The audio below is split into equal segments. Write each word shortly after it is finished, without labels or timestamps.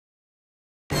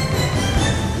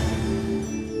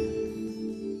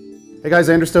Hey guys,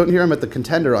 AndrewStoeten here. I'm at the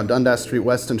Contender on Dundas Street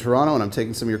West in Toronto, and I'm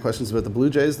taking some of your questions about the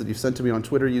Blue Jays that you've sent to me on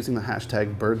Twitter using the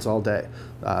hashtag birdsallday.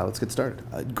 Let's get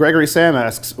started. Gregory Sam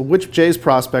asks, which Jays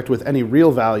prospect with any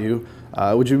real value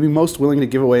would you be most willing to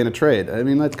give away in a trade? I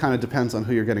mean, that kind of depends on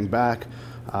who you're getting back.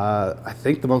 I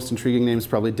think the most intriguing name is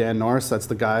probably Dan Norris. That's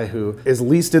the guy who is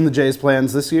least in the Jays'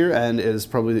 plans this year and is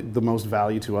probably the most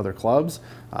value to other clubs.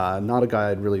 Not a guy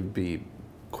I'd really be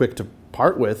quick to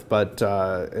part with, but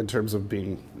in terms of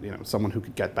being, someone who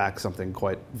could get back something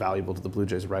quite valuable to the Blue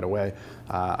Jays right away,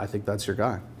 I think that's your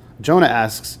guy. Jonah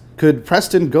asks, could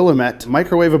Preston Guillemette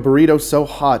microwave a burrito so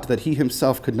hot that he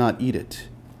himself could not eat it?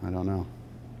 I don't know.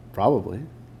 Probably.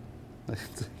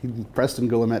 Preston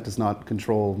Guillemette does not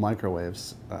control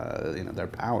microwaves, their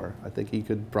power. I think he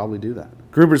could probably do that.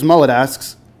 Gruber's Mullet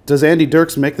asks, does Andy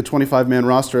Dirks make the 25-man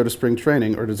roster out of spring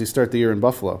training, or does he start the year in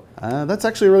Buffalo? That's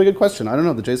actually a really good question. I don't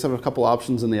know. The Jays have a couple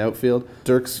options in the outfield.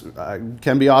 Dirks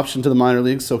can be optioned to the minor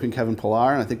leagues, so can Kevin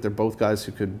Pillar, and I think they're both guys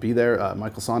who could be there.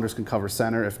 Michael Saunders can cover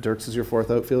center if Dirks is your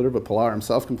fourth outfielder, but Pillar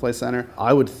himself can play center.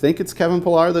 I would think it's Kevin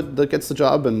Pillar that gets the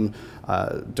job, and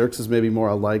Dirks is maybe more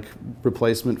a like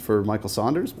replacement for Michael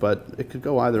Saunders, but it could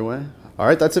go either way. All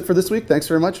right, that's it for this week. Thanks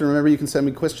very much, and remember you can send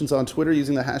me questions on Twitter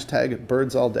using the hashtag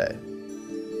birdsallday.